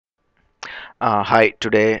Hi,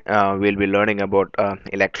 today we'll be learning about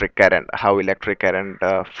electric current, how electric current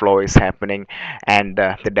flow is happening, and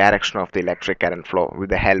the direction of the electric current flow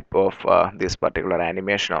with the help of this particular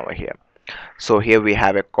animation over here. So here we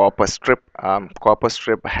have a copper strip. Copper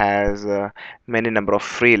strip has many number of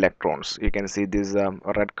free electrons. You can see these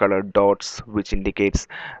red colored dots, which indicates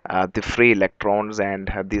the free electrons,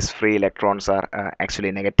 and these free electrons are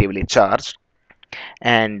actually negatively charged,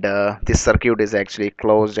 and this circuit is actually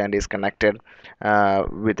closed and is connected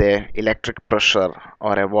with a electric pressure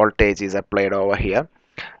or a voltage is applied over here.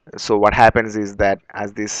 So what happens is that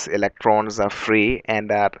as these electrons are free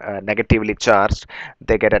and are negatively charged,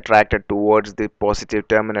 they get attracted towards the positive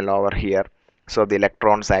terminal over here. So the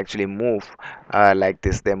electrons actually move like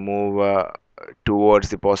this. They move towards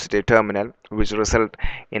the positive terminal, which result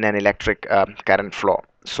in an electric current flow.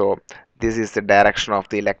 So this is the direction of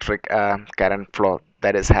the electric current flow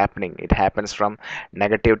that is happening. It happens from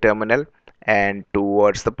negative terminal and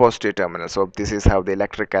towards the positive terminal. So this is how the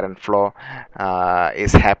electric current flow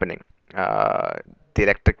is happening. The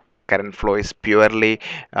electric current flow is purely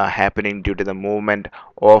happening due to the movement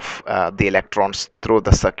of the electrons through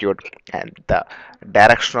the circuit, and the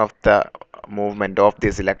direction of the movement of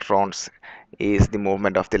these electrons is the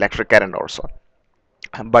movement of the electric current also.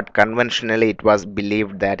 But conventionally it was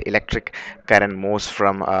believed that electric current moves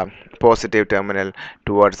from positive terminal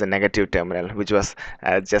towards the negative terminal, which was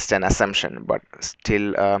just an assumption, but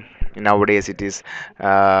still nowadays it is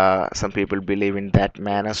some people believe in that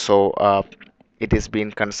manner. So it is being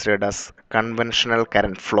considered as conventional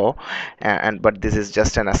current flow, and but this is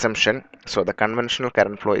just an assumption. So the conventional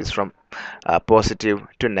current flow is from positive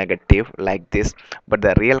to negative like this, but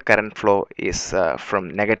the real current flow is from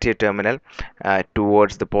negative terminal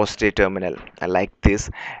towards the positive terminal like this,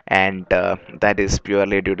 and that is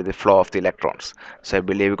purely due to the flow of the electrons. So I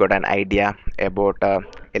believe you got an idea about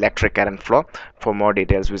electric current flow. For more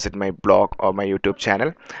details, visit my blog or my YouTube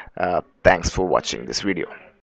channel. Thanks for watching this video.